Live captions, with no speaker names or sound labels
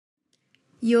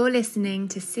You're listening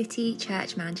to City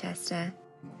Church Manchester.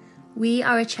 We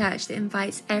are a church that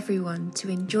invites everyone to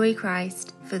enjoy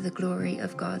Christ for the glory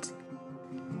of God.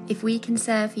 If we can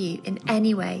serve you in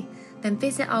any way, then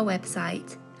visit our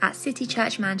website at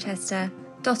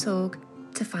citychurchmanchester.org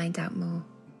to find out more.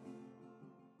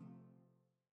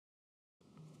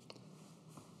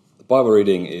 The Bible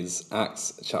reading is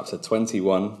Acts chapter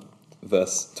 21,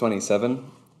 verse 27,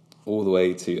 all the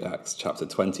way to Acts chapter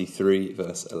 23,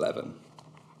 verse 11.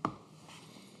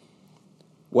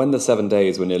 When the 7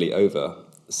 days were nearly over,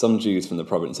 some Jews from the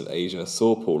province of Asia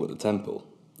saw Paul at the temple.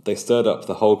 They stirred up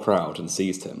the whole crowd and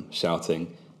seized him,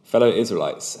 shouting, "Fellow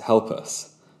Israelites, help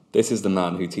us! This is the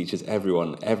man who teaches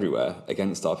everyone everywhere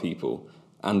against our people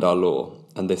and our law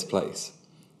and this place.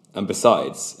 And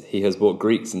besides, he has brought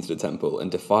Greeks into the temple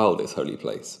and defiled this holy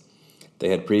place." They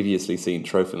had previously seen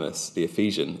Trophimus, the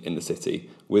Ephesian, in the city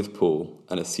with Paul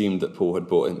and assumed that Paul had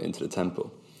brought him into the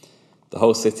temple. The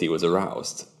whole city was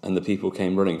aroused, and the people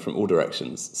came running from all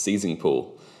directions. Seizing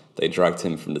Paul, they dragged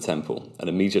him from the temple, and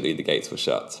immediately the gates were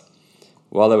shut.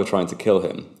 While they were trying to kill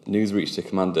him, news reached the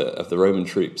commander of the Roman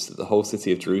troops that the whole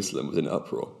city of Jerusalem was in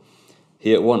uproar.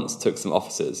 He at once took some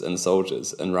officers and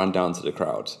soldiers and ran down to the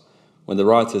crowd. When the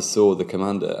rioters saw the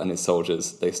commander and his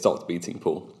soldiers, they stopped beating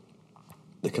Paul.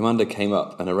 The commander came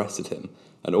up and arrested him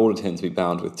and ordered him to be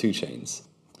bound with 2 chains.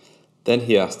 Then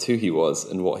he asked who he was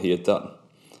and what he had done.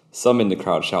 Some in the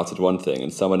crowd shouted one thing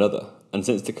and some another, and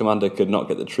since the commander could not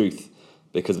get the truth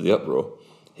because of the uproar,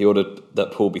 he ordered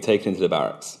that Paul be taken into the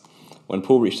barracks. When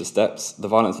Paul reached the steps, the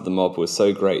violence of the mob was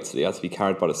so great that he had to be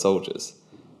carried by the soldiers.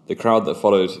 The crowd that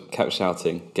followed kept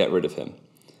shouting, "Get rid of him."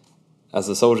 As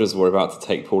the soldiers were about to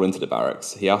take Paul into the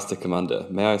barracks, he asked the commander,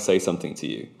 "May I say something to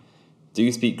you?" "Do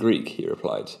you speak Greek?" he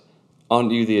replied.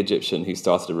 "Aren't you the Egyptian who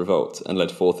started a revolt and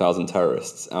led 4,000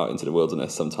 terrorists out into the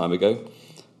wilderness some time ago?"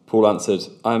 Paul answered,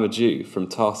 "I am a Jew from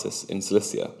Tarsus in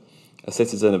Cilicia, a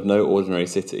citizen of no ordinary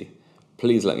city.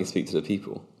 Please let me speak to the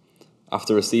people."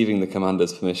 After receiving the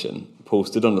commander's permission, Paul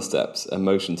stood on the steps and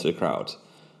motioned to the crowd.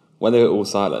 When they were all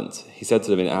silent, he said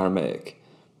to them in Aramaic,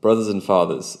 "Brothers and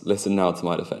fathers, listen now to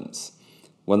my defense."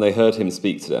 When they heard him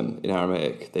speak to them in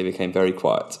Aramaic, they became very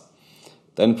quiet.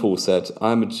 Then Paul said,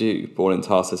 "I am a Jew born in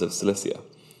Tarsus of Cilicia,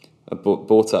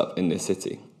 brought up in this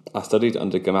city. I studied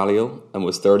under Gamaliel and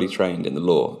was thoroughly trained in the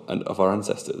law and of our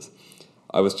ancestors.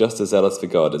 I was just as zealous for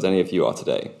God as any of you are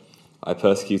today. I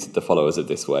persecuted the followers of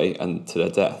this way and to their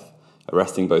death,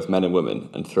 arresting both men and women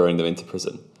and throwing them into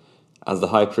prison, as the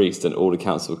high priest and all the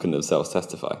council can themselves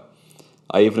testify.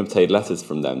 I even obtained letters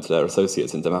from them to their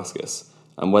associates in Damascus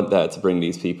and went there to bring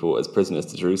these people as prisoners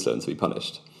to Jerusalem to be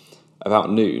punished.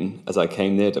 About noon, as I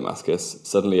came near Damascus,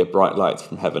 suddenly a bright light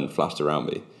from heaven flashed around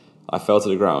me. I fell to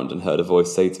the ground and heard a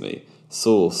voice say to me,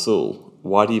 'Saul, Saul,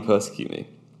 why do you persecute me?'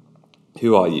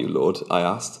 'Who are you, Lord?' I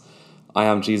asked. 'I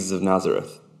am Jesus of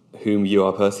Nazareth, whom you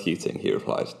are persecuting,' he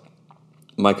replied.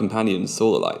 My companions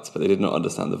saw the light, but they did not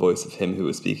understand the voice of him who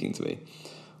was speaking to me.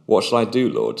 'What shall I do,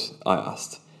 Lord?' I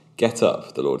asked. 'Get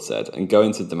up,' the Lord said, 'and go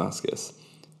into Damascus.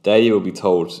 There you will be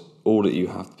told all that you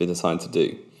have been assigned to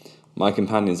do.' My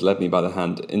companions led me by the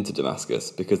hand into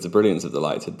Damascus because the brilliance of the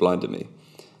light had blinded me.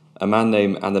 A man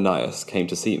named Ananias came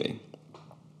to see me.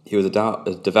 He was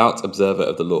a devout observer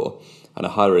of the law and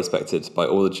highly respected by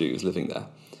all the Jews living there.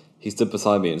 He stood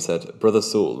beside me and said, 'Brother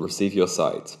Saul, receive your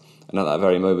sight.' And at that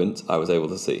very moment I was able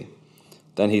to see.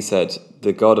 Then he said,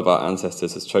 'The God of our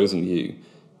ancestors has chosen you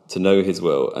to know his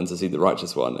will and to see the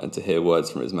righteous one and to hear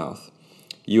words from his mouth.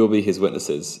 You will be his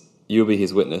witnesses. You will be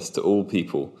his witness to all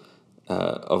people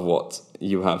of what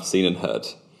you have seen and heard.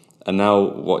 And now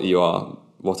what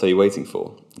are you waiting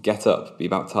for? Get up, be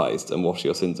baptized, and wash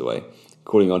your sins away,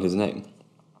 calling on his name.'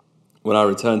 When I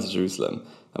returned to Jerusalem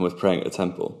and was praying at the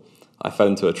temple, I fell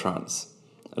into a trance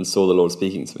and saw the Lord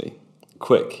speaking to me.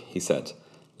 'Quick,' he said,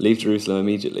 'leave Jerusalem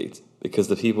immediately, because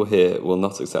the people here will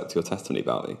not accept your testimony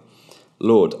about me.'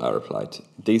 'Lord,' I replied,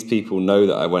 'these people know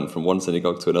that I went from one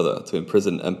synagogue to another to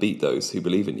imprison and beat those who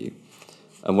believe in you.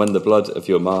 And when the blood of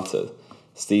your martyr,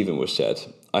 Stephen, was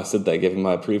shed, I stood there giving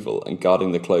my approval and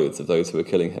guarding the clothes of those who were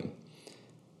killing him.'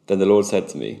 Then the Lord said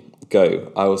to me,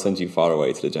 'Go, I will send you far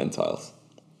away to the Gentiles.'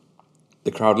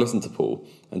 The crowd listened to Paul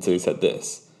until he said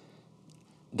this.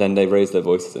 Then they raised their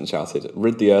voices and shouted,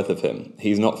 'Rid the earth of him,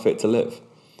 he is not fit to live.'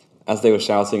 As they were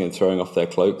shouting and throwing off their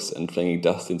cloaks and flinging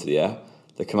dust into the air,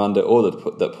 the commander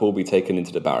ordered that Paul be taken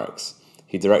into the barracks.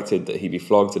 He directed that he be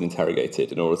flogged and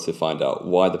interrogated in order to find out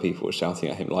why the people were shouting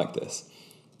at him like this.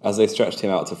 As they stretched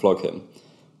him out to flog him,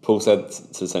 Paul said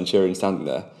to the centurion standing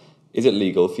there, 'Is it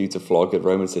legal for you to flog a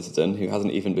Roman citizen who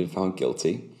hasn't even been found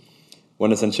guilty?'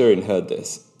 When the centurion heard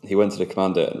this, he went to the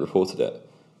commander and reported it.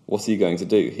 "What are you going to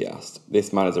do?" he asked.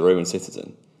 "This man is a Roman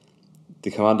citizen."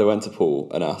 The commander went to Paul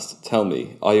and asked, "Tell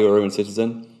me, are you a Roman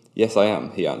citizen?" "Yes, I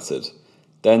am," he answered.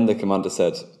 Then the commander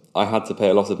said, "I had to pay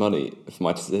a lot of money for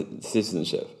my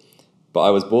citizenship, but I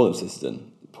was born a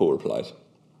citizen," Paul replied.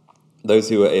 Those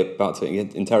who were about to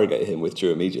interrogate him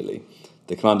withdrew immediately.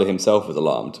 The commander himself was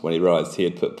alarmed when he realized he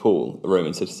had put Paul, a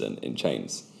Roman citizen, in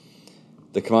chains.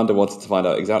 The commander wanted to find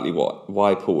out exactly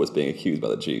why Paul was being accused by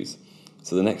the Jews.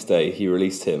 So the next day he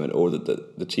released him and ordered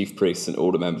the chief priests and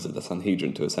all the members of the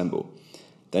Sanhedrin to assemble.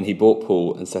 Then he brought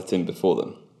Paul and set him before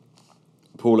them.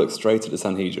 Paul looked straight at the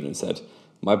Sanhedrin and said,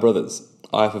 "My brothers,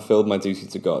 I have fulfilled my duty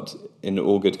to God in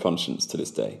all good conscience to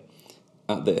this day."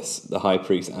 At this, the high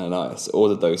priest Ananias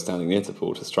ordered those standing near to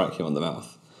Paul to strike him on the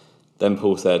mouth. Then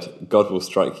Paul said, "God will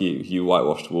strike you, you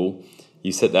whitewashed wall.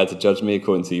 You sit there to judge me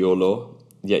according to your law,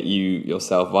 yet you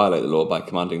yourself violate the law by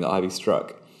commanding that I be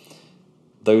struck."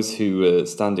 Those who were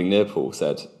standing near Paul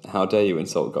said, "How dare you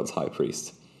insult God's high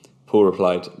priest?" Paul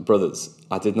replied, "Brothers,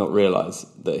 I did not realize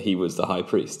that he was the high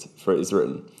priest, for it is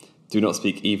written, 'Do not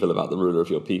speak evil about the ruler of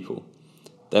your people.'"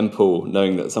 Then Paul,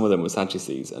 knowing that some of them were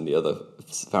Sadducees and the other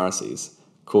Pharisees,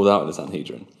 called out in the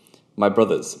Sanhedrin, "My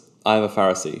brothers, I am a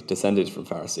Pharisee, descended from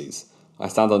Pharisees. I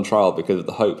stand on trial because of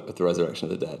the hope of the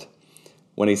resurrection of the dead."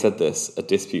 When he said this, a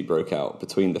dispute broke out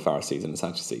between the Pharisees and the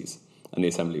Sadducees, and the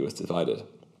assembly was divided.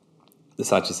 The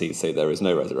Sadducees say there is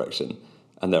no resurrection,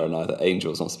 and there are neither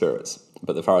angels nor spirits,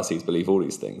 but the Pharisees believe all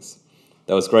these things.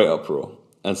 There was great uproar,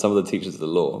 and some of the teachers of the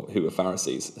law, who were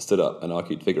Pharisees, stood up and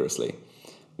argued vigorously.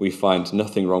 "We find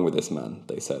nothing wrong with this man,"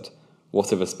 they said.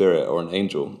 "What if a spirit or an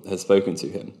angel has spoken to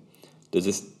him?" The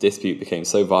dispute became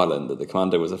so violent that the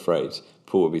commander was afraid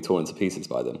Paul would be torn to pieces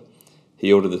by them.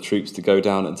 He ordered the troops to go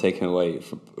down and take him away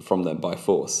from them by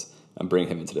force and bring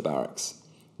him into the barracks.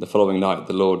 The following night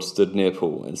the Lord stood near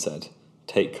Paul and said,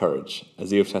 "Take courage,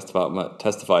 as you have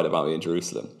testified about me in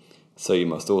Jerusalem, so you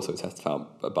must also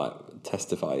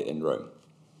testify in Rome."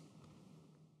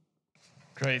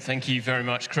 Great. Thank you very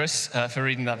much, Chris, for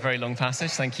reading that very long passage.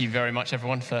 Thank you very much,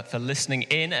 everyone, for listening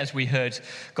in as we heard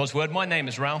God's word. My name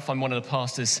is Ralph. I'm one of the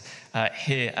pastors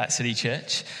here at City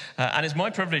Church. And it's my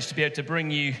privilege to be able to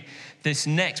bring you this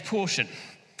next portion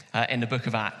in the book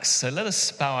of Acts. So let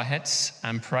us bow our heads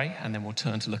and pray, and then we'll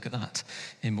turn to look at that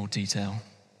in more detail.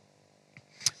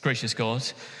 Gracious God,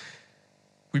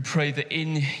 we pray that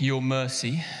in your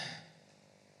mercy,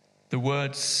 the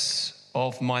words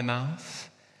of my mouth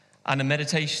and the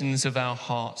meditations of our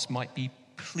hearts might be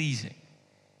pleasing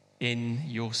in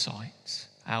your sight,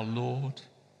 our Lord,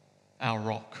 our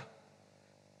rock,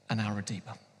 and our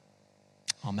Redeemer.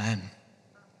 Amen.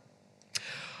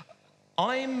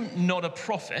 I'm not a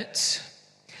prophet,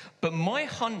 but my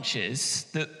hunch is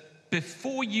that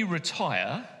before you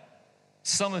retire,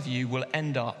 some of you will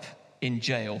end up in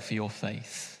jail for your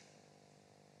faith.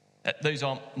 Those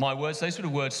aren't my words. Those were the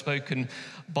words spoken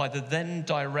by the then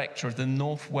director of the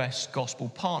Northwest Gospel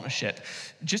Partnership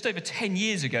just over 10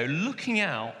 years ago, looking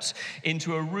out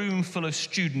into a room full of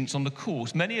students on the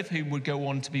course, many of whom would go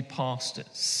on to be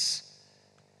pastors.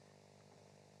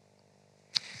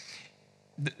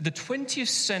 The 20th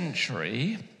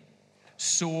century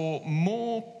saw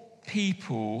more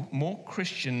people, more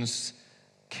Christians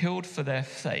killed for their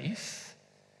faith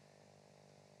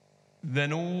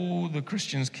than all the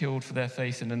Christians killed for their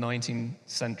faith in the 19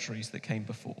 centuries that came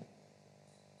before.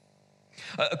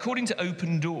 According to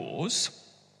Open Doors,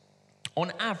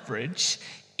 on average,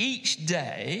 each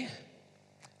day,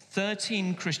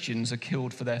 13 Christians are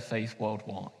killed for their faith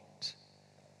worldwide.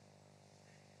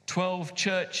 12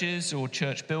 churches or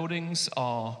church buildings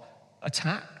are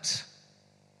attacked.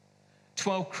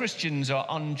 12 Christians are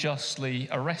unjustly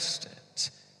arrested,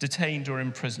 detained or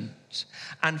imprisoned,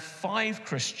 and 5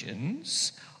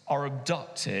 Christians are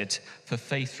abducted for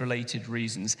faith-related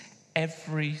reasons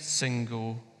every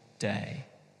single day.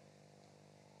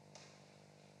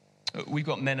 We've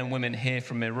got men and women here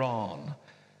from Iran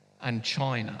and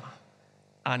China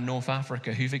and North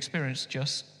Africa who've experienced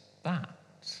just that.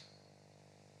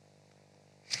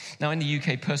 Now, in the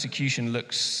UK, persecution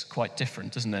looks quite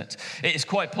different, doesn't it? It's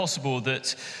quite possible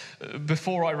that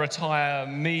before I retire,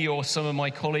 me or some of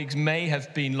my colleagues may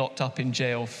have been locked up in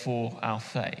jail for our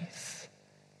faith.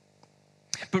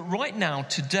 But right now,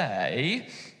 today,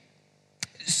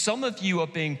 some of you are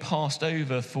being passed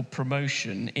over for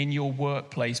promotion in your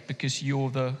workplace because you're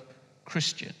the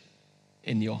Christian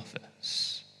in the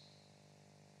office.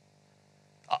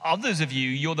 Others of you,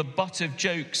 you're the butt of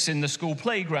jokes in the school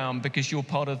playground because you're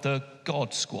part of the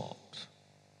God Squad.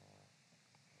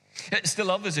 Still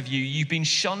others of you, you've been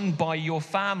shunned by your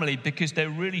family because they're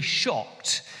really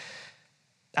shocked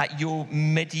at your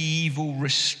medieval,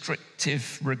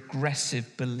 restrictive,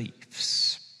 regressive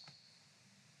beliefs.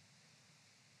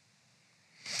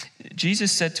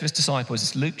 Jesus said to his disciples,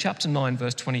 it's Luke chapter 9,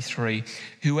 verse 23,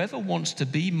 whoever wants to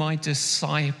be my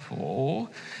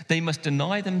disciple, they must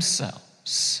deny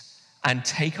themselves and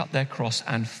take up their cross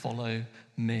and follow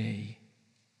me.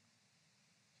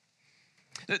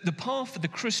 The path for the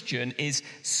Christian is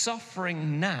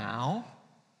suffering now,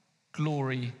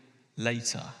 glory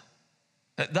later.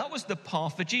 That was the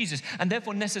path for Jesus, and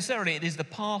therefore necessarily it is the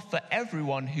path for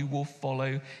everyone who will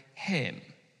follow him.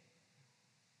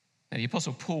 Now, the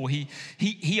Apostle Paul,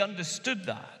 he understood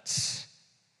that.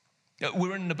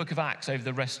 We're in the book of Acts over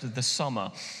the rest of the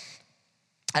summer.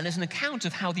 And there's an account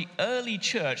of how the early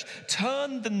church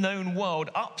turned the known world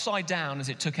upside down as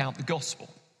it took out the gospel.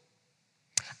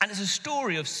 And it's a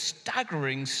story of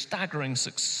staggering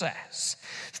success.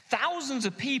 Thousands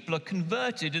of people are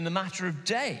converted in a matter of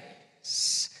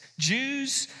days.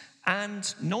 Jews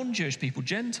and non-Jewish people,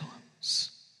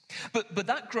 Gentiles. But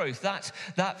that growth,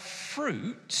 that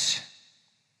fruit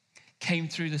came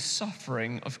through the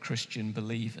suffering of Christian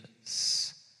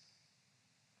believers.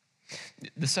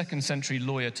 The 2nd century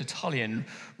lawyer Tertullian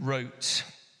wrote,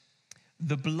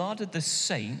 "The blood of the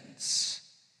saints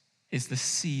is the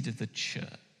seed of the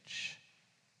church."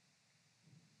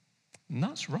 And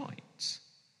that's right.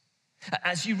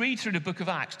 As you read through the book of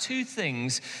Acts, two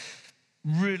things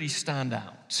really stand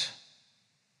out.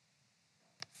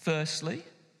 Firstly,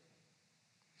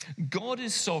 God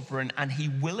is sovereign and he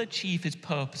will achieve his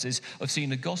purposes of seeing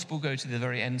the gospel go to the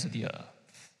very ends of the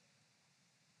earth.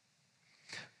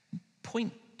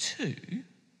 Point two,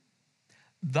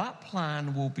 that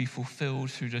plan will be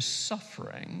fulfilled through the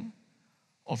suffering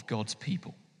of God's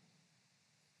people.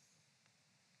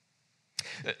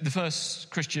 The first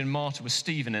Christian martyr was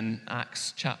Stephen in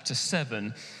Acts chapter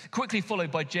 7, quickly followed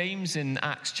by James in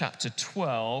Acts chapter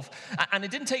 12. And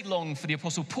it didn't take long for the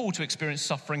Apostle Paul to experience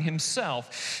suffering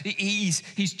himself.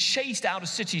 He's chased out of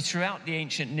cities throughout the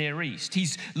ancient Near East.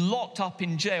 He's locked up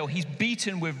in jail. He's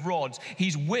beaten with rods.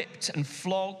 He's whipped and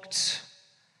flogged.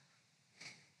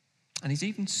 And he's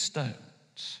even stoned.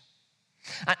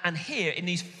 And here, in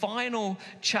these final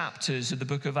chapters of the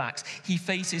book of Acts, he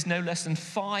faces no less than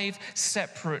 5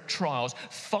 separate trials,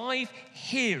 5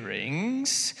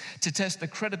 hearings to test the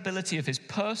credibility of his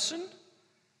person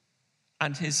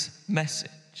and his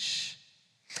message.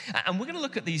 And we're going to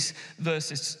look at these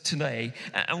verses today,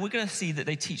 and we're going to see that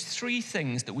they teach 3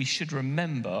 things that we should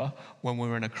remember when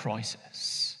we're in a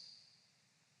crisis.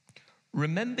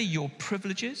 Remember your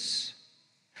privileges,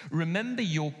 remember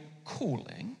your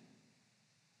calling,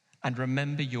 and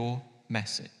remember your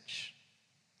message.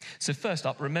 So first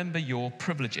up, remember your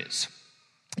privileges.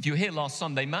 If you were here last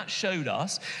Sunday, Matt showed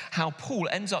us how Paul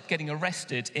ends up getting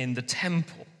arrested in the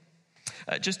temple.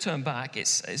 Just turn back,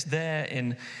 it's there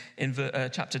in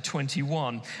chapter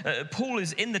 21. Paul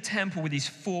is in the temple with these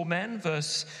 4 men,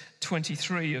 verse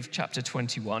 23 of chapter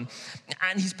 21,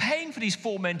 and he's paying for these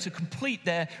 4 men to complete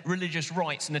their religious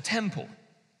rites in the temple.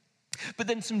 But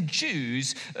then some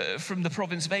Jews from the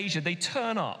province of Asia, they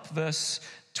turn up, verse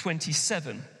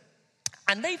 27.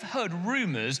 And they've heard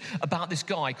rumors about this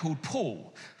guy called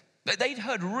Paul. They'd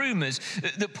heard rumors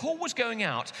that Paul was going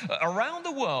out around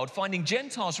the world, finding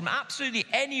Gentiles from absolutely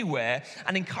anywhere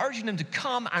and encouraging them to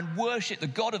come and worship the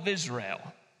God of Israel.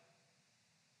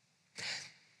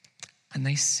 And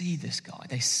they see this guy,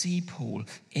 they see Paul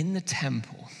in the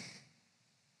temple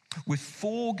with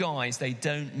 4 guys they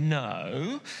don't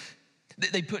know.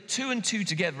 They put 2 and 2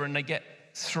 together and they get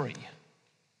 3.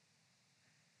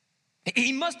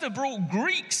 He must have brought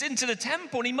Greeks into the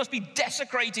temple and he must be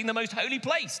desecrating the most holy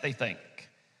place, they think.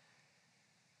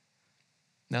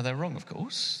 Now they're wrong, of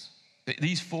course.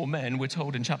 These 4 men, we're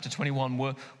told in chapter 21,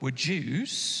 were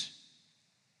Jews.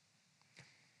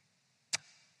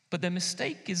 But their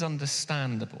mistake is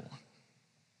understandable.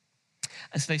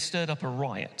 And so they stirred up a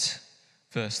riot,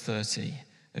 verse 30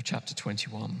 of chapter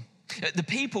 21. The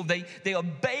people, they are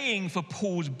baying for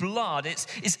Paul's blood.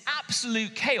 It's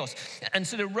absolute chaos. And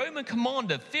so the Roman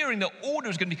commander, fearing that order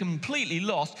is going to be completely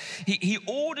lost, he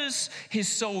orders his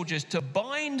soldiers to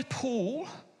bind Paul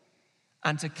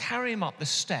and to carry him up the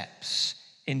steps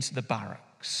into the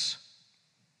barracks.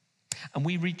 And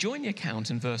we rejoin the account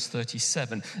in verse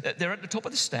 37. They're at the top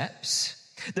of the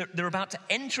steps. They're about to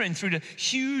enter in through the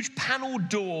huge paneled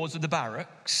doors of the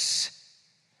barracks.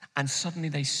 And suddenly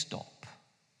they stop.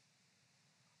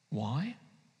 Why?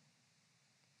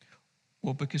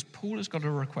 Well, because Paul has got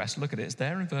a request. Look at it. It's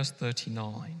there in verse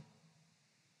 39.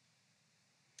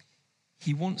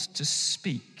 He wants to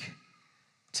speak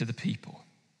to the people.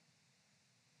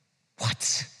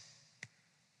 What?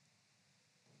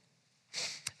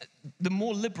 the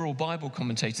more liberal Bible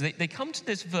commentators, they come to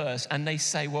this verse and they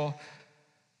say, well,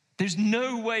 there's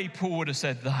no way Paul would have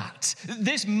said that.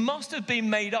 This must have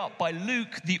been made up by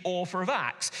Luke, the author of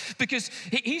Acts, because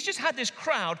he's just had this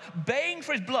crowd baying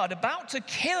for his blood, about to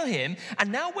kill him,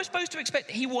 and now we're supposed to expect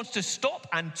that he wants to stop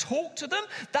and talk to them?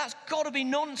 That's got to be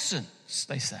nonsense,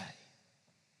 they say.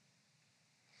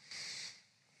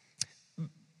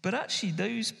 But actually,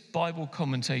 those Bible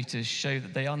commentators show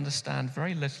that they understand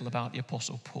very little about the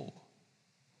Apostle Paul.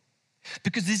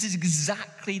 Because this is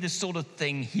exactly the sort of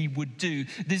thing he would do.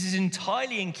 This is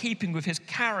entirely in keeping with his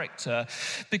character,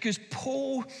 because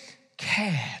Paul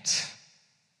cared.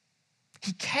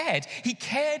 He cared. He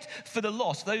cared for the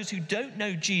lost, those who don't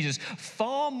know Jesus,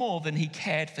 far more than he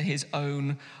cared for his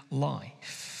own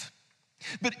life.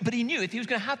 But he knew if he was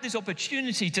going to have this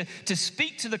opportunity to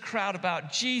speak to the crowd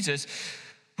about Jesus,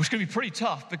 it was going to be pretty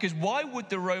tough, because why would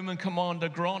the Roman commander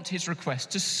grant his request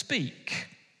to speak?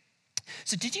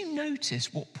 So did you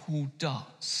notice what Paul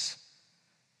does?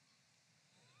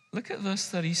 Look at verse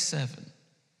 37.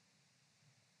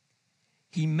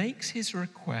 He makes his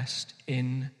request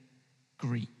in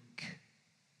Greek.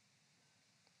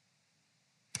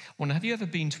 I wonder, have you ever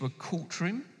been to a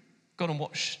courtroom? Gone and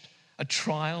watched a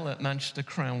trial at Manchester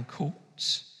Crown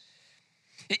Courts?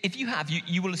 If you have,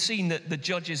 you will have seen that the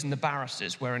judges and the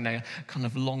barristers wearing their kind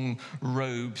of long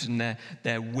robes and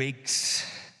their wigs.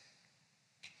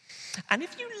 And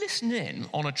if you listen in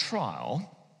on a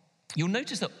trial, you'll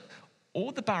notice that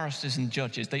all the barristers and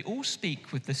judges, they all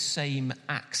speak with the same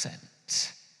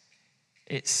accent.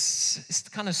 It's the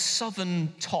kind of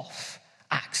southern toff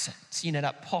accent,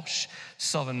 that posh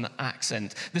southern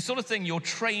accent, the sort of thing you're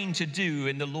trained to do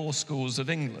in the law schools of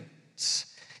England.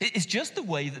 It's just the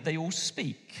way that they all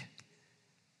speak.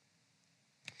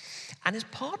 And it's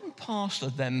part and parcel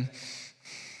of them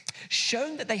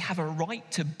showing that they have a right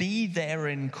to be there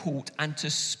in court and to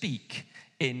speak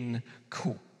in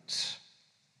court.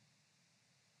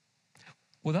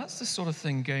 Well, that's the sort of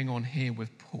thing going on here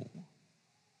with Paul.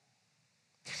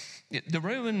 The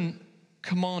Roman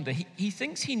commander, he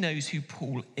thinks he knows who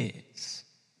Paul is.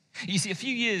 You see, a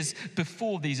few years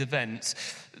before these events,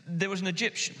 there was an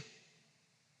Egyptian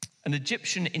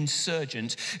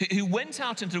insurgent who went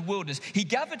out into the wilderness. He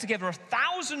gathered together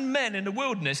 1,000 men in the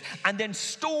wilderness and then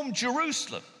stormed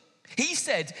Jerusalem. He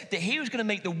said that he was going to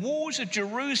make the walls of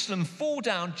Jerusalem fall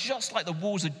down just like the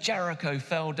walls of Jericho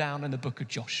fell down in the book of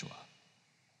Joshua.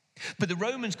 But the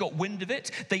Romans got wind of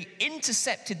it. They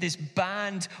intercepted this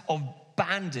band of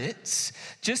bandits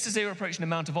just as they were approaching the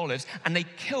Mount of Olives, and they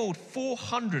killed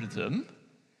 400 of them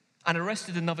and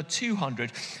arrested another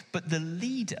 200. But the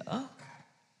leader,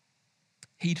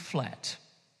 he'd fled.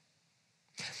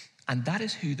 And that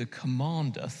is who the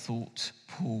commander thought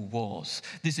Paul was.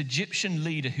 This Egyptian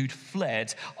leader who'd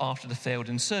fled after the failed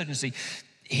insurgency.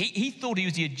 He thought he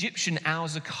was the Egyptian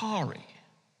al-Zakari.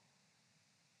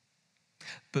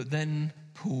 But then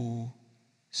Paul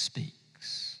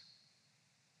speaks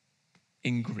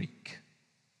in Greek,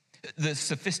 the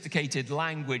sophisticated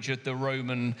language of the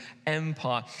Roman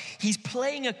Empire. He's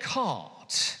playing a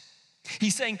card.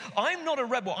 He's saying, I'm not a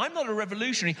rebel, I'm not a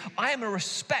revolutionary, I am a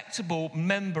respectable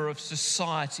member of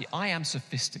society. I am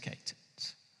sophisticated.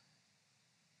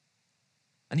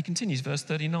 And he continues, verse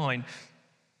 39.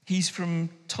 He's from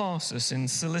Tarsus in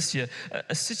Cilicia,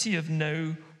 a city of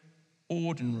no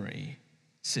ordinary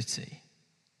city.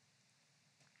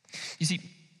 You see,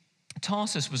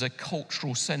 Tarsus was a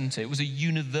cultural center. It was a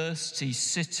university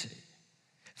city,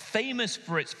 famous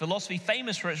for its philosophy,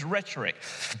 famous for its rhetoric.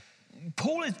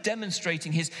 Paul is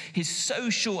demonstrating his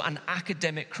social and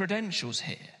academic credentials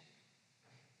here.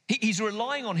 He's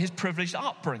relying on his privileged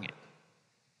upbringing.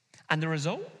 And the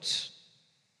result?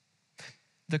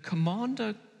 The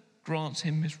commander grants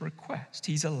him his request.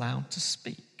 He's allowed to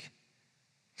speak.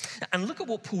 And look at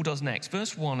what Paul does next.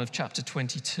 Verse 1 of chapter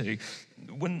 22.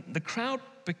 When the crowd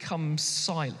becomes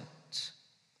silent,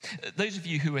 those of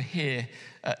you who were here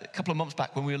a couple of months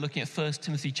back when we were looking at 1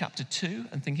 Timothy chapter 2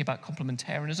 and thinking about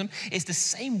complementarianism, it's the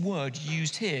same word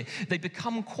used here. They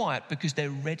become quiet because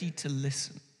they're ready to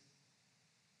listen.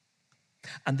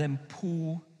 And then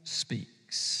Paul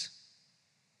speaks.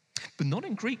 But not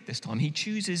in Greek this time. He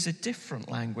chooses a different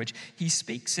language. He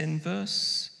speaks in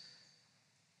verse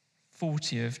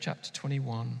 40 of chapter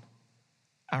 21,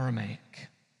 Aramaic.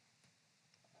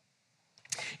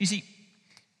 You see,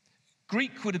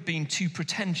 Greek would have been too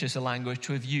pretentious a language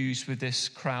to have used with this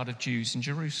crowd of Jews in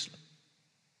Jerusalem.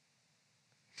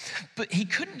 But he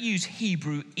couldn't use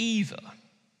Hebrew either,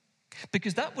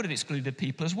 because that would have excluded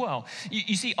people as well.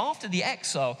 You see, after the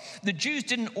exile, the Jews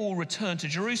didn't all return to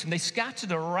Jerusalem. They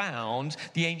scattered around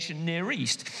the ancient Near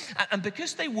East. And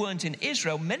because they weren't in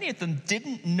Israel, many of them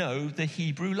didn't know the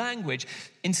Hebrew language.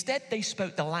 Instead, they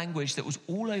spoke the language that was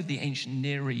all over the ancient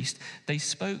Near East. They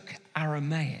spoke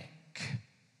Aramaic.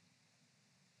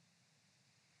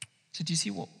 So do you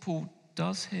see what Paul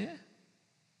does here?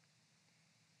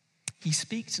 He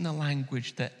speaks in a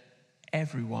language that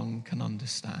everyone can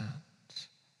understand.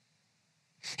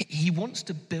 He wants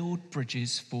to build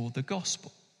bridges for the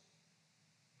gospel.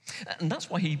 And that's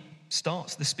why he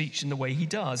starts the speech in the way he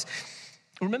does.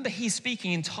 Remember, he's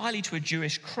speaking entirely to a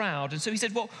Jewish crowd. And so he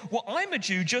said, well, I'm a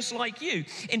Jew just like you.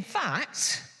 In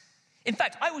fact,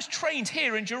 I was trained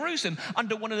here in Jerusalem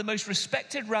under one of the most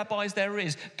respected rabbis there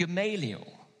is, Gamaliel.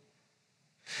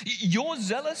 You're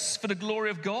zealous for the glory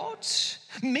of God?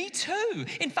 Me too.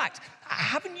 In fact,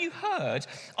 haven't you heard?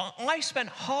 I spent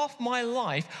half my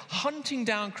life hunting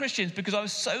down Christians because I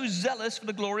was so zealous for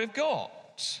the glory of God.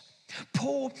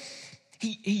 Paul,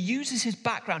 he uses his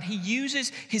background, he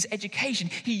uses his education,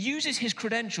 he uses his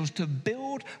credentials to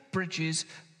build bridges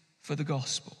for the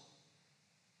gospel.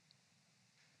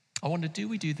 I wonder, do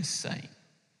we do the same?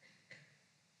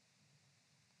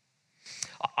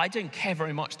 I don't care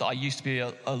very much that I used to be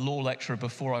a law lecturer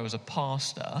before I was a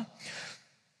pastor.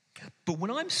 But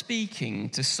when I'm speaking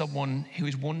to someone who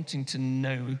is wanting to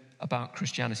know about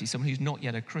Christianity, someone who's not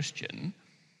yet a Christian,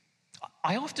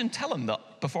 I often tell them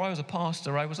that before I was a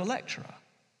pastor, I was a lecturer.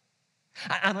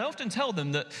 And I often tell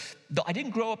them that I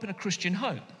didn't grow up in a Christian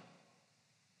home.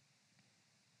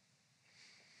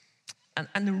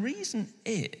 And the reason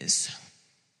is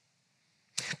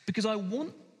because I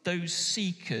want those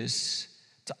seekers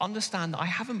to understand that I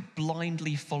haven't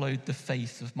blindly followed the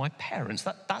faith of my parents.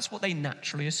 That's what they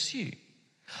naturally assume.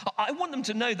 I want them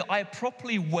to know that I have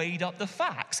properly weighed up the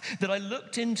facts, that I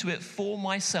looked into it for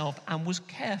myself and was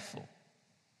careful.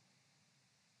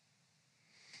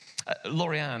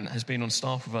 Lorianne has been on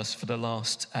staff with us for the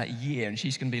last year, and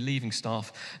she's going to be leaving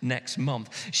staff next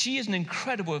month. She is an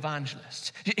incredible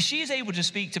evangelist. She is able to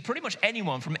speak to pretty much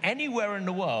anyone from anywhere in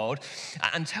the world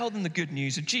and tell them the good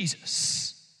news of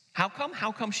Jesus. How come?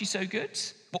 How come she's so good?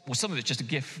 Well, some of it's just a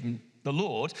gift from the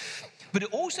Lord, but it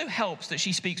also helps that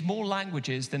she speaks more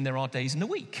languages than there are days in the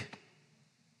week.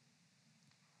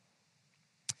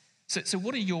 So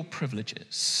what are your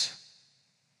privileges?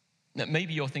 Now,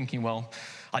 maybe you're thinking, well,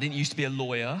 I didn't used to be a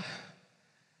lawyer.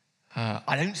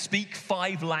 I don't speak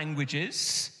 5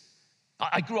 languages.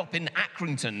 I grew up in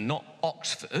Accrington, not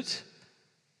Oxford.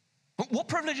 What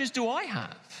privileges do I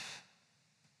have?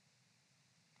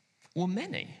 Well,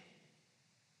 many.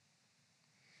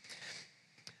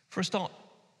 For a start,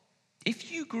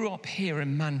 if you grew up here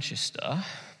in Manchester,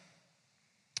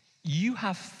 you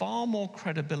have far more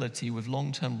credibility with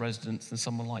long-term residents than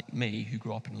someone like me who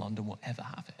grew up in London will ever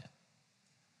have it.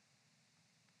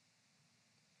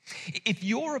 If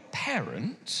you're a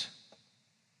parent,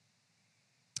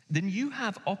 then you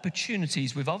have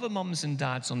opportunities with other mums and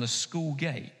dads on the school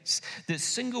gates that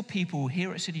single people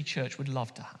here at City Church would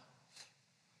love to have.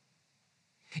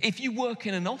 If you work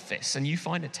in an office and you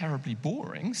find it terribly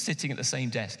boring sitting at the same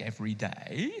desk every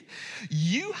day,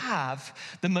 you have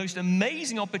the most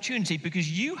amazing opportunity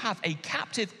because you have a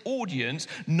captive audience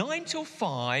 9 till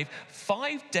 5,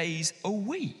 5 days a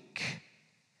week.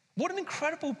 What an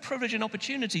incredible privilege and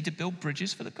opportunity to build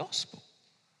bridges for the gospel.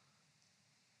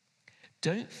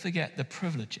 Don't forget the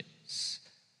privileges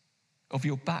of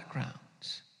your background,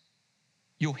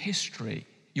 your history,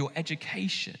 your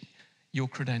education, your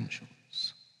credentials.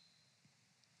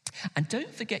 And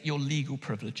don't forget your legal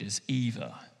privileges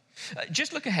either.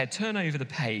 Just look ahead, turn over the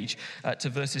page to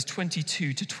verses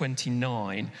 22 to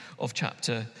 29 of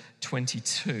chapter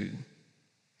 22.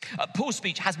 Paul's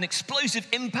speech has an explosive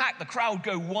impact. The crowd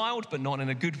go wild, but not in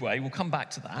a good way. We'll come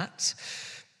back to that.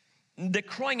 They're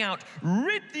crying out,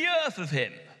 "Rid the earth of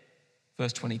him."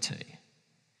 Verse 22.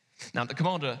 Now, the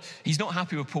commander, he's not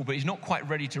happy with Paul, but he's not quite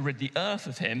ready to rid the earth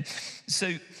of him.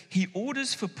 So he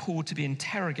orders for Paul to be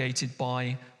interrogated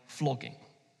by flogging.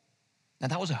 Now,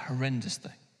 that was a horrendous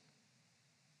thing.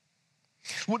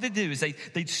 What they'd do is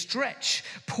they'd stretch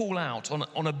Paul out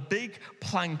on a big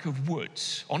plank of wood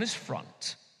on his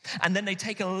front, and then they'd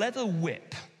take a leather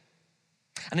whip,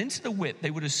 and into the whip they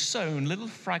would have sewn little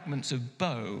fragments of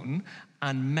bone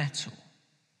and metal,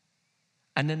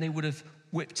 and then they would have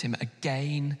whipped him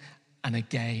again and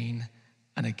again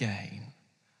and again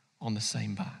on the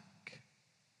same back.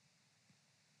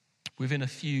 Within a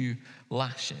few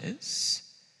lashes,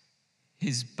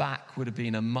 his back would have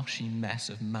been a mushy mess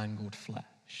of mangled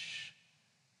flesh.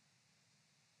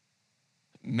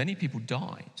 Many people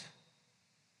died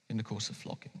in the course of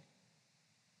flogging.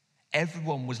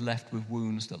 Everyone was left with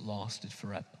wounds that lasted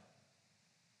forever.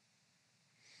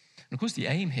 And of course, the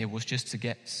aim here was just to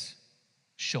get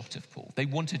shot of Paul. They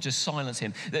wanted to silence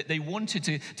him. They wanted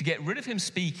to get rid of him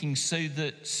speaking so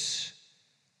that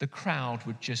the crowd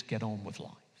would just get on with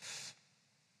life.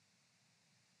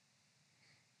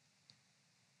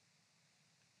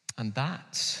 And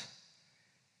that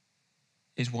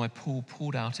is why Paul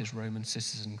pulled out his Roman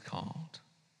citizen card.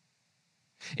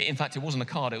 In fact, it wasn't a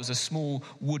card, it was a small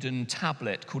wooden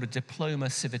tablet called a Diploma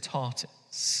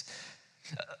Civitatis.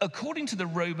 According to the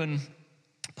Roman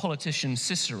politician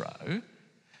Cicero,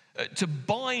 to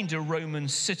bind a Roman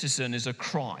citizen is a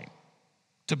crime.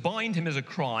 To bind him is a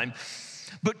crime,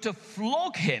 but to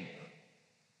flog him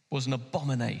was an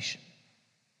abomination.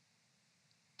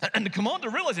 And the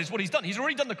commander realizes what he's done. He's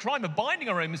already done the crime of binding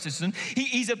a Roman citizen.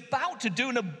 He's about to do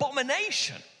an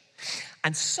abomination.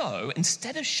 And so,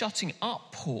 instead of shutting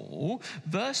up Paul,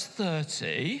 verse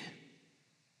 30,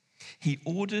 he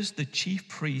orders the chief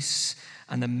priests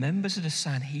and the members of the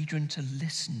Sanhedrin to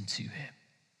listen to him.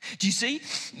 Do you see?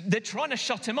 They're trying to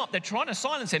shut him up. They're trying to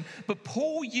silence him. But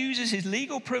Paul uses his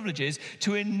legal privileges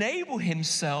to enable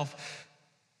himself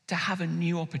to have a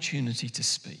new opportunity to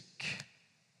speak.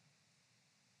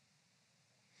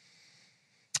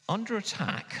 Under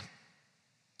attack,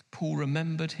 Paul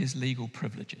remembered his legal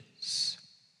privileges.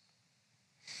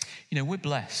 You know, we're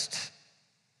blessed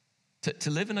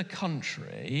to live in a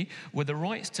country where the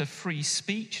rights to free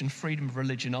speech and freedom of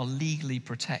religion are legally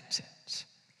protected.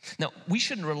 Now, we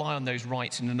shouldn't rely on those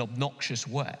rights in an obnoxious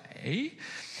way,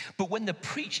 but when the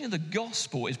preaching of the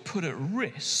gospel is put at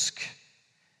risk,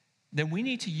 then we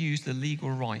need to use the legal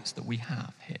rights that we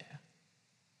have here.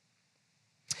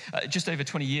 Just over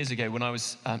 20 years ago, when I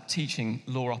was teaching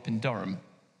law up in Durham,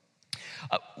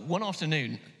 one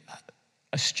afternoon,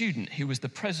 a student who was the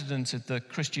president of the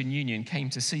Christian Union came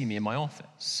to see me in my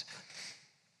office.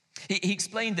 He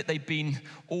explained that they'd been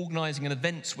organising an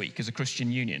events week as a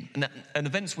Christian union. And an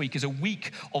events week is a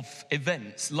week of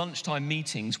events, lunchtime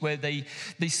meetings, where they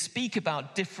speak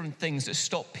about different things that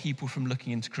stop people from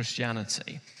looking into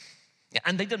Christianity.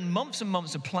 And they'd done months and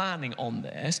months of planning on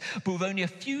this, but with only a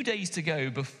few days to go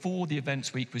before the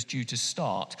events week was due to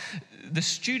start, the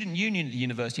student union at the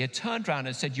university had turned around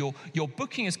and said, your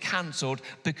booking is cancelled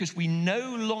because we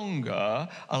no longer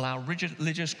allow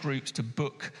religious groups to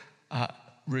book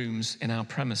rooms in our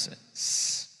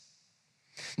premises.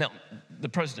 Now, the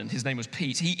president, his name was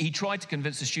Pete, he tried to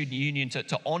convince the student union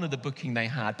to honour the booking they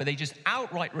had, but they just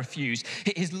outright refused.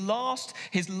 His last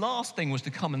thing was to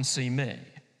come and see me.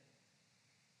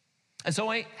 And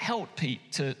so I helped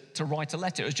Pete to write a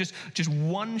letter. It was just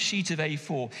one sheet of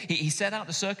A4. He set out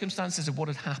the circumstances of what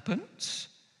had happened,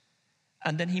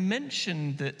 and then he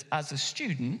mentioned that as a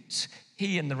student,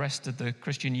 he and the rest of the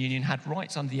Christian Union had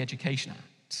rights under the Education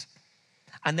Act.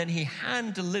 And then he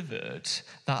hand-delivered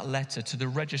that letter to the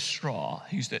registrar,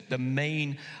 who's the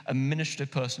main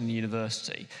administrative person in the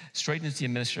university, straight into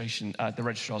the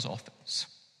registrar's office.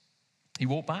 He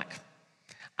walked back,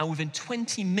 and within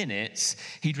 20 minutes,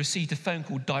 he'd received a phone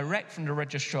call direct from the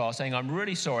registrar saying, "I'm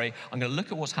really sorry, I'm going to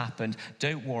look at what's happened.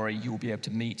 Don't worry, you'll be able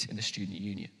to meet in the student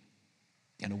union."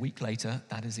 And a week later,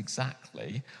 that is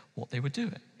exactly what they were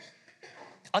doing.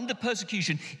 Under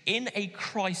persecution, in a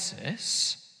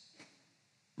crisis,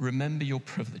 remember your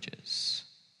privileges.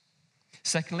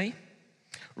 Secondly,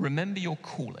 remember your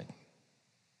calling.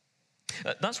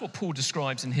 That's what Paul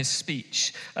describes in his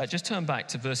speech. Just turn back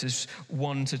to verses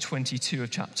 1 to 22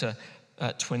 of chapter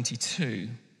 22.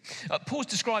 Paul's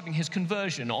describing his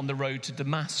conversion on the road to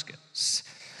Damascus.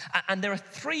 And there are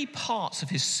three parts of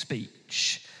his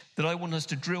speech that I want us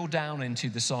to drill down into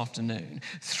this afternoon.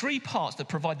 Three parts that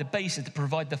provide the basis, that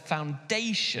provide the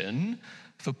foundation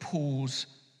for Paul's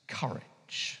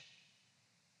courage.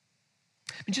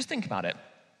 I mean, just think about it.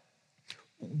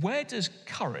 Where does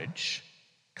courage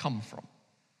come from?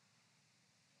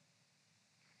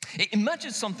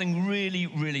 Imagine something really,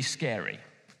 really scary.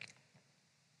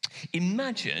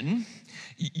 Imagine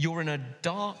you're in a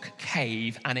dark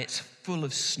cave and it's full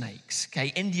of snakes,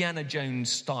 okay? Indiana Jones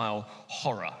style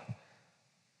horror.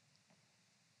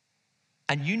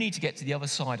 And you need to get to the other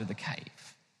side of the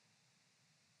cave.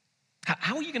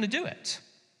 How are you going to do it?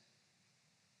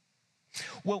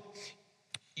 Well,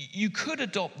 you could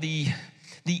adopt the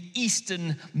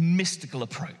Eastern mystical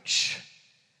approach.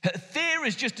 Fear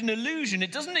is just an illusion.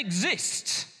 It doesn't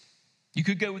exist. You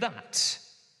could go with that.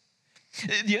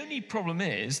 The only problem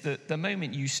is that the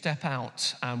moment you step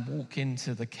out and walk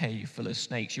into the cave full of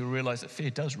snakes, you'll realize that fear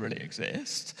does really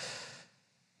exist.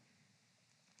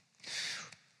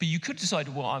 But you could decide,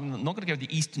 well, I'm not going to go with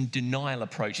the Eastern denial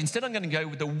approach. Instead, I'm going to go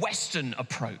with the Western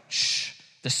approach,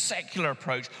 the secular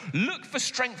approach. Look for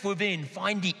strength within,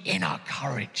 find the inner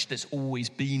courage that's always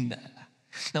been there.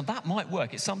 Now, that might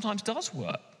work. It sometimes does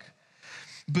work,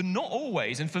 but not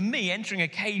always. And for me, entering a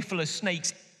cave full of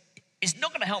snakes is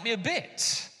not going to help me a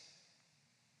bit.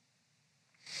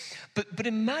 But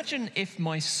imagine if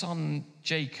my son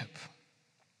Jacob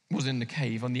was in the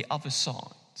cave on the other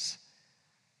side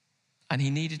and he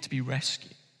needed to be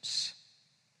rescued.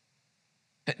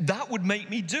 That would make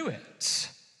me do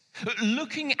it.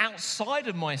 Looking outside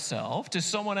of myself to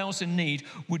someone else in need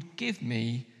would give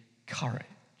me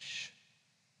courage.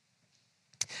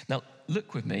 Now,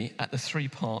 look with me at the 3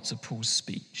 parts of Paul's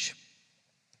speech.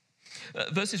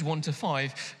 Verses 1 to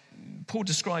 5, Paul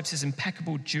describes his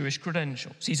impeccable Jewish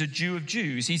credentials. He's a Jew of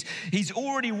Jews. He's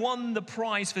already won the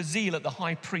prize for zeal at the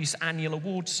high priest's annual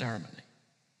award ceremony.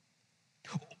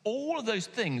 All of those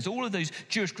things, all of those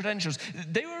Jewish credentials,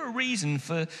 they were a reason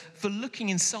for looking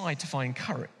inside to find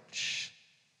courage.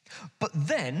 But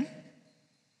then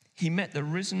he met the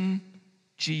risen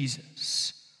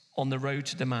Jesus on the road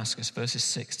to Damascus, verses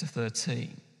 6 to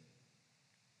 13.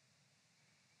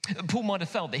 Paul might have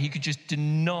felt that he could just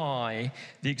deny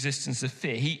the existence of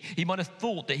fear. He might have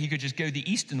thought that he could just go the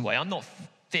Eastern way. I'm not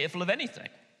fearful of anything.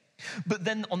 But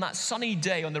then on that sunny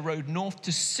day on the road north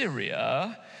to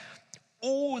Syria,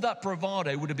 all that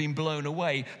bravado would have been blown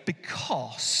away,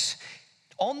 because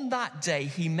on that day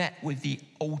he met with the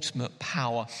ultimate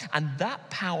power. And that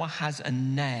power has a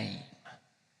name: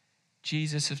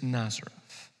 Jesus of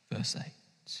Nazareth, verse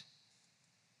 8.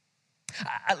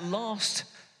 At last,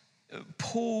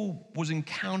 Paul was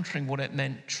encountering what it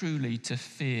meant truly to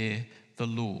fear the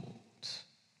Lord.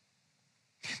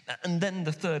 And then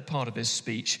the third part of his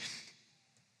speech,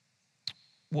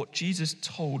 what Jesus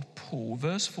told Paul,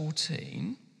 verse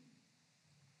 14,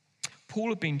 Paul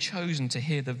had been chosen to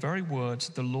hear the very words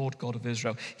of the Lord God of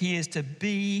Israel. He is to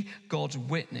be God's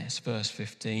witness, verse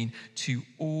 15, to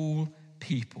all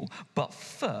people. But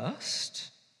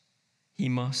first, he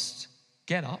must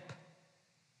get up,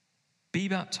 be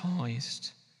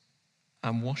baptized,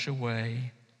 and wash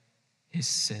away his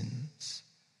sins.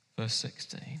 Verse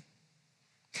 16.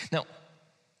 Now,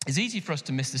 it's easy for us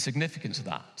to miss the significance of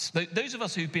that. Those of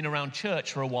us who've been around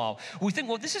church for a while, we think,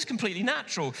 well, this is completely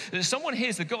natural. Someone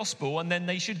hears the gospel and then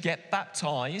they should get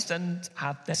baptized and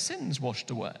have their sins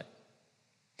washed away.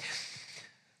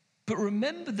 But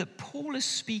remember that Paul is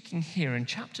speaking here in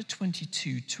chapter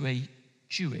 22 to a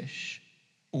Jewish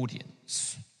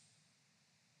audience.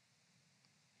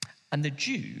 And the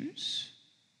Jews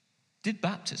did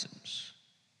baptisms.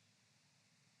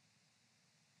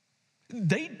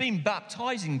 They'd been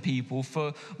baptizing people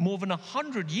for more than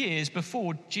 100 years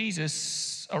before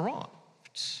Jesus arrived.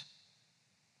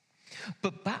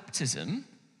 But baptism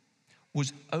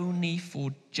was only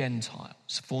for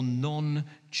Gentiles, for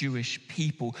non-Jewish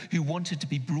people who wanted to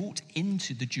be brought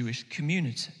into the Jewish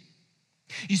community.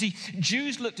 You see,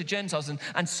 Jews looked at Gentiles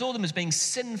and saw them as being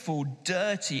sinful,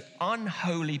 dirty,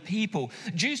 unholy people.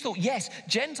 Jews thought, yes,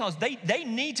 Gentiles, they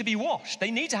need to be washed. They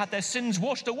need to have their sins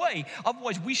washed away.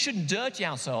 Otherwise, we shouldn't dirty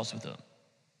ourselves with them.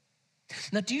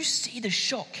 Now, do you see the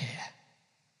shock here?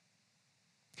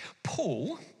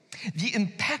 Paul, the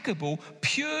impeccable,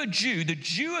 pure Jew, the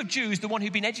Jew of Jews, the one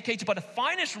who'd been educated by the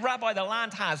finest rabbi the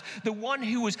land has, the one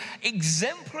who was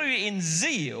exemplary in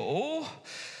zeal,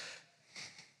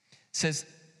 says,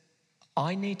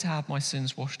 I need to have my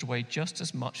sins washed away just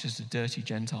as much as the dirty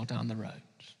Gentile down the road.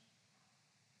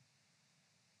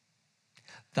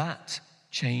 That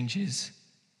changes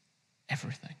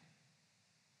everything.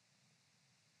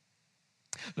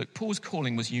 Look, Paul's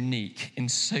calling was unique in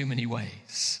so many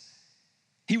ways.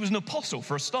 He was an apostle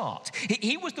for a start.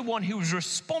 He was the one who was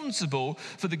responsible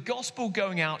for the gospel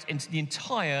going out into the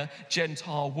entire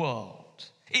Gentile world.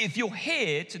 If you're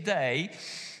here today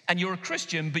and you're a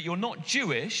Christian, but you're not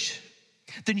Jewish,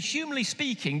 then humanly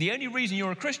speaking, the only reason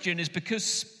you're a Christian is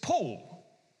because Paul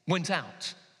went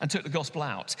out and took the gospel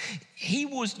out. He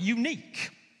was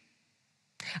unique.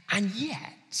 And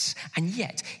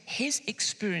yet, his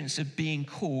experience of being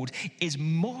called is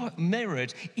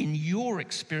mirrored in your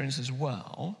experience as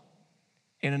well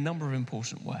in a number of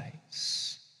important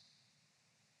ways.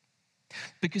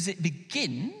 Because it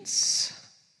begins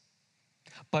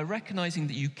by recognizing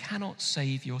that you cannot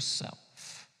save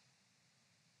yourself.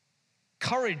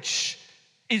 Courage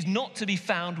is not to be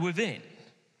found within.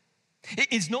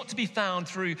 It is not to be found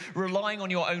through relying on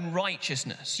your own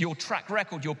righteousness, your track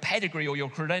record, your pedigree, or your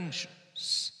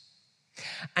credentials.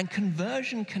 And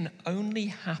conversion can only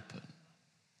happen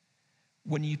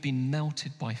when you've been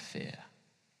melted by fear.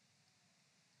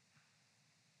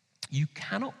 You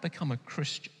cannot become a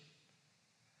Christian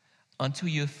until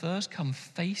you first come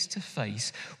face to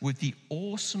face with the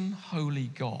awesome, holy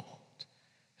God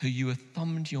who you have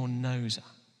thumbed your nose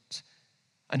at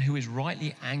and who is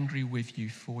rightly angry with you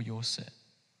for your sin.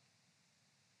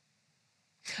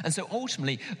 And so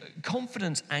ultimately,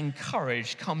 confidence and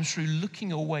courage comes through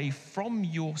looking away from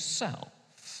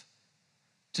yourself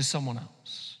to someone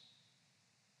else,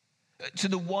 to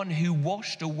the one who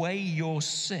washed away your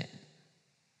sin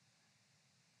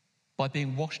by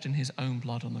being washed in his own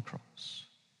blood on the cross.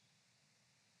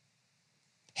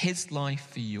 His life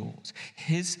for yours,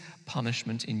 his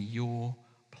punishment in your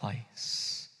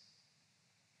place.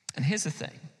 And here's the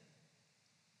thing.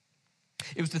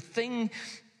 It was the thing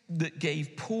that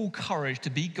gave Paul courage to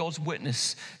be God's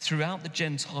witness throughout the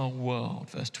Gentile world,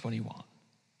 verse 21.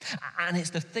 And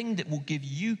it's the thing that will give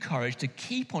you courage to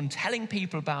keep on telling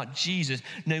people about Jesus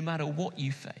no matter what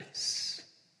you face.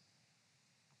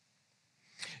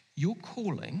 Your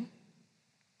calling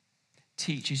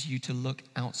teaches you to look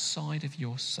outside of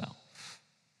yourself,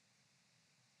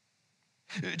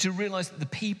 to realize that the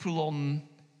people on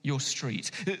your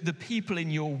street, the people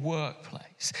in your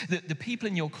workplace, the people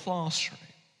in your classroom,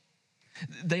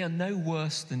 they are no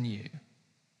worse than you.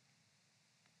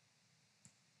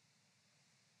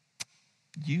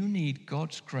 You need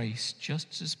God's grace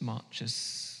just as much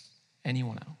as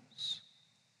anyone else.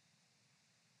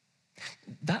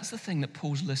 That's the thing that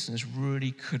Paul's listeners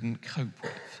really couldn't cope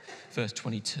with, verse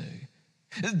 22.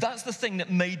 That's the thing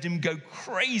that made them go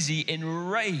crazy in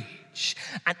rage.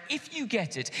 And if you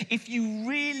get it, if you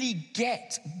really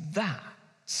get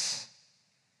that,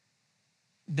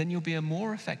 then you'll be a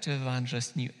more effective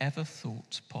evangelist than you ever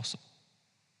thought possible.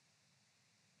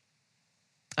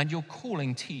 And your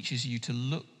calling teaches you to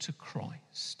look to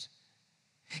Christ.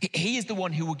 He is the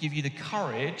one who will give you the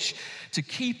courage to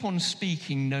keep on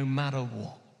speaking no matter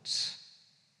what.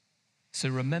 So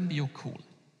remember your calling.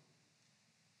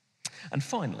 And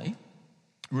finally,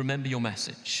 remember your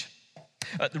message.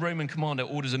 The Roman commander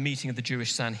orders a meeting of the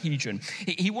Jewish Sanhedrin.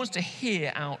 He wants to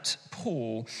hear out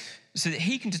Paul so that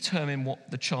he can determine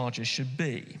what the charges should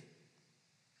be.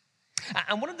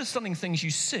 And one of the stunning things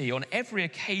you see on every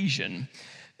occasion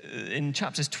in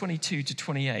chapters 22 to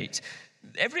 28,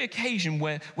 every occasion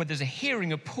where there's a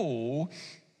hearing of Paul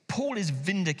is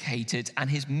vindicated and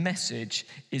his message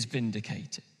is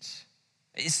vindicated.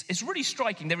 It's really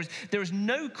striking. There is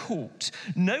no court,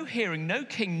 no hearing, no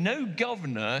king, no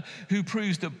governor who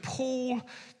proves that Paul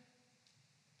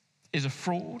is a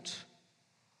fraud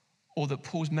or that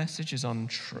Paul's message is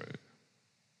untrue.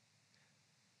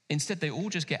 Instead, they all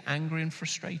just get angry and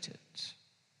frustrated.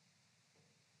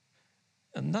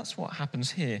 And that's what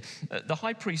happens here. The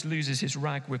high priest loses his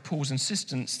rag with Paul's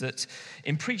insistence that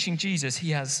in preaching Jesus,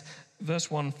 he has,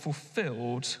 verse 1,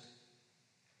 fulfilled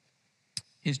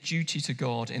his duty to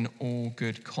God in all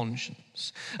good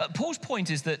conscience. Paul's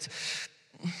point is that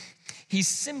he's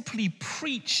simply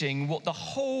preaching what the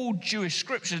whole Jewish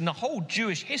scriptures and the whole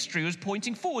Jewish history was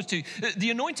pointing forward to.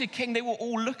 The anointed king they were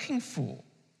all looking for.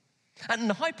 And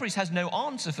the high priest has no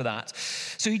answer for that.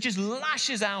 So he just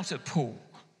lashes out at Paul.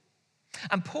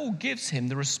 And Paul gives him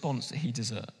the response that he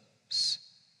deserves.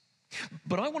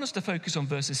 But I want us to focus on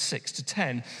verses 6 to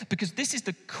 10 because this is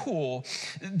the core,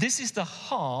 this is the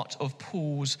heart of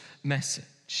Paul's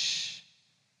message.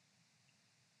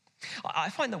 I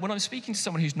find that when I'm speaking to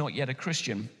someone who's not yet a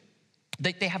Christian,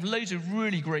 they have loads of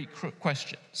really great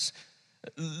questions,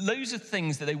 loads of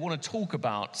things that they want to talk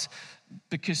about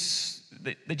because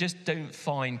they just don't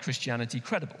find Christianity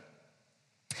credible.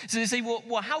 So they say,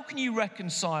 well, how can you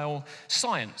reconcile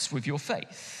science with your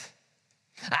faith?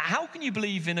 How can you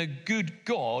believe in a good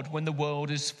God when the world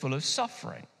is full of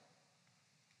suffering?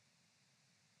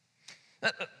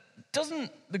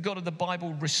 Doesn't the God of the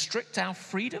Bible restrict our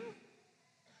freedom?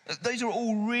 Those are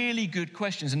all really good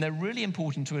questions, and they're really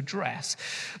important to address.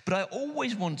 But I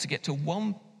always want to get to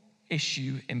one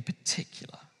issue in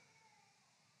particular: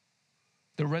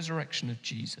 the resurrection of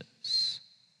Jesus.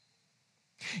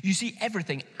 You see,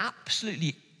 everything,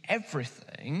 absolutely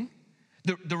everything,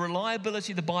 the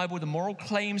reliability of the Bible, the moral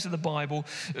claims of the Bible,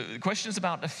 questions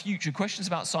about the future, questions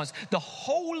about science, the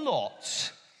whole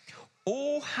lot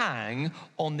all hang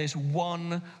on this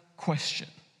one question.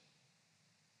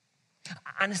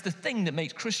 And it's the thing that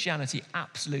makes Christianity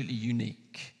absolutely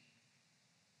unique.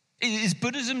 Is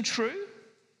Buddhism true?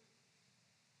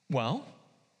 Well,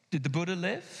 did the Buddha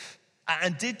live?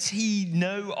 And did he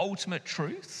know ultimate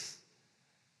truth?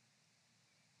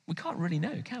 We can't really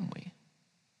know, can we?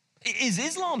 Is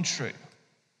Islam true?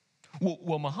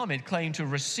 Well, Muhammad claimed to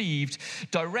have received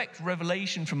direct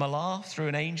revelation from Allah through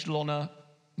an angel on a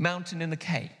mountain in the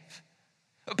cave.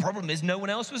 The problem is no one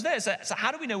else was there. So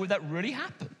how do we know if that really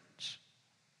happened?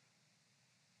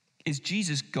 Is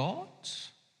Jesus God?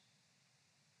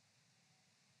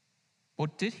 Or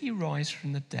did he rise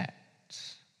from the dead?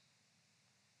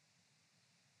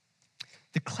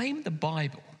 The claim of the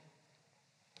Bible,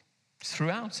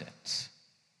 throughout it,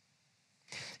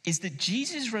 is that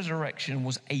Jesus' resurrection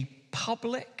was a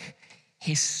public,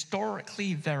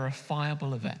 historically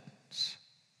verifiable event.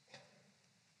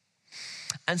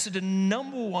 And so the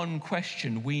number one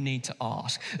question we need to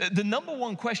ask, the number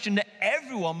one question that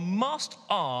everyone must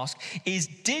ask is,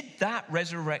 did that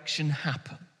resurrection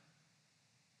happen?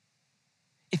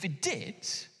 If it did,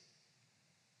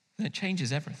 then it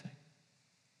changes everything.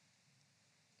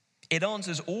 It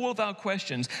answers all of our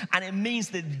questions, and it means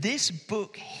that this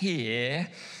book here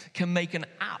can make an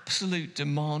absolute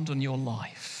demand on your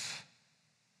life.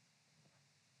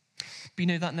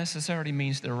 But that necessarily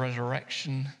means the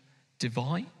resurrection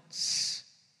divides.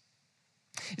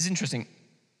 It's interesting.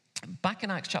 Back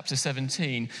in Acts chapter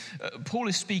 17, Paul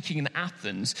is speaking in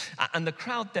Athens, and the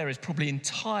crowd there is probably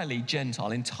entirely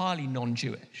Gentile, entirely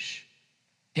non-Jewish.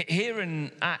 Here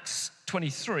in Acts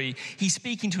 23, he's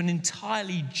speaking to an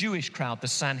entirely Jewish crowd, the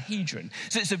Sanhedrin.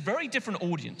 So it's a very different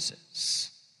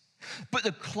audiences. But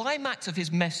the climax of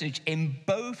his message in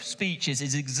both speeches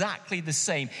is exactly the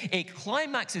same. It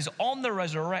climaxes on the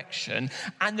resurrection,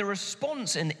 and the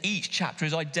response in each chapter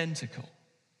is identical.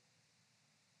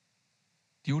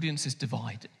 The audience is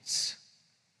divided.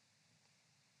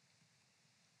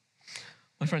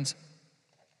 My friends,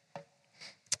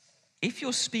 if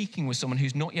you're speaking with someone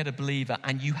who's not yet a believer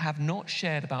and you have not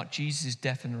shared about Jesus'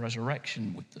 death and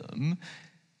resurrection with them,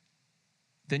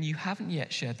 then you haven't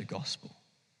yet shared the gospel.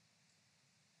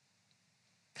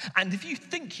 And if you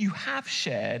think you have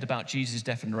shared about Jesus'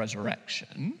 death and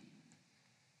resurrection,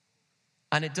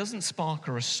 and it doesn't spark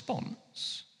a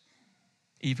response,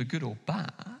 either good or bad,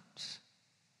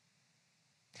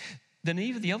 then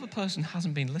either the other person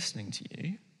hasn't been listening to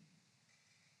you,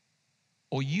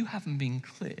 or you haven't been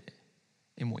clear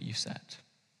in what you've said.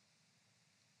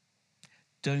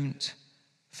 Don't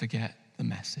forget the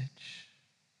message.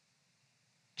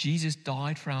 Jesus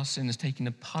died for our sins, taking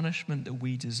the punishment that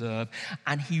we deserve,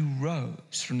 and he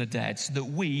rose from the dead so that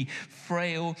we,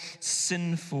 frail,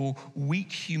 sinful,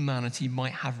 weak humanity,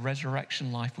 might have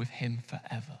resurrection life with him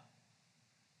forever.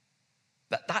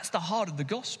 That's the heart of the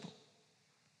gospel.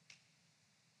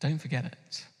 Don't forget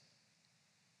it.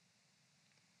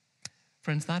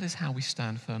 Friends, that is how we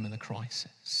stand firm in the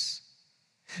crisis.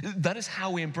 That is how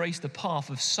we embrace the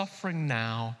path of suffering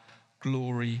now,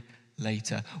 glory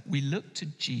later. We look to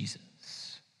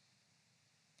Jesus.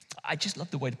 I just love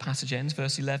the way the passage ends,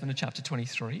 verse 11 of chapter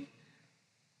 23.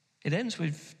 It ends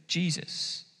with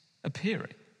Jesus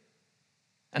appearing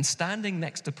and standing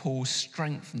next to Paul,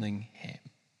 strengthening him.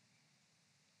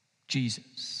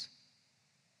 Jesus,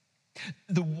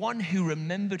 the one who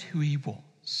remembered who he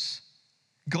was,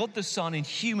 God the Son in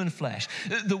human flesh,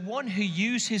 the one who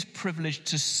used his privilege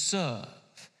to serve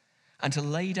and to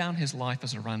lay down his life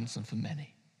as a ransom for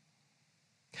many.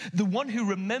 The one who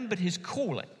remembered his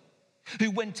calling,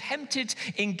 who when tempted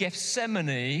in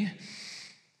Gethsemane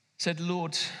said,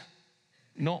 Lord,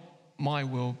 not my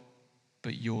will,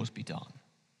 but yours be done.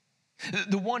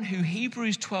 The one who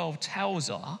Hebrews 12 tells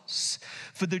us,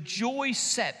 for the joy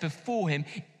set before him,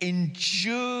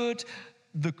 endured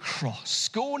the cross,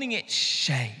 scorning its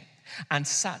shame, and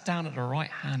sat down at the right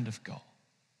hand of God.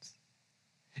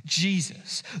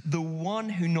 Jesus, the one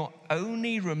who not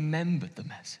only remembered the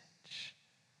message,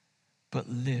 but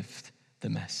lived the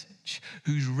message,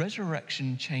 whose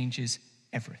resurrection changes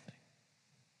everything.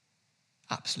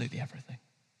 Absolutely everything.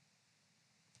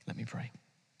 Let me pray.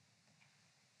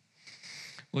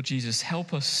 Lord Jesus,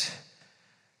 help us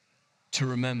to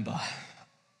remember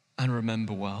and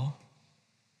remember well.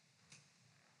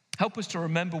 Help us to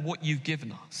remember what you've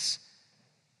given us,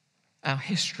 our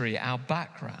history, our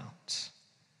background,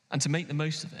 and to make the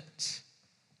most of it.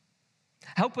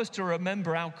 Help us to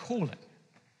remember our calling,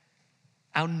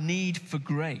 our need for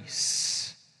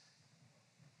grace.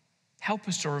 Help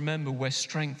us to remember where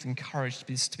strength and courage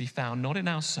is to be found, not in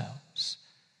ourselves,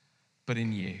 but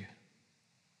in you.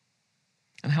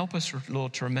 And help us,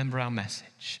 Lord, to remember our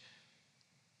message,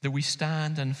 that we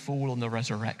stand and fall on the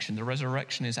resurrection. The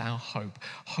resurrection is our hope,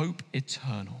 hope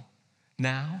eternal,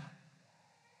 now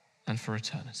and for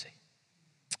eternity.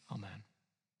 Amen.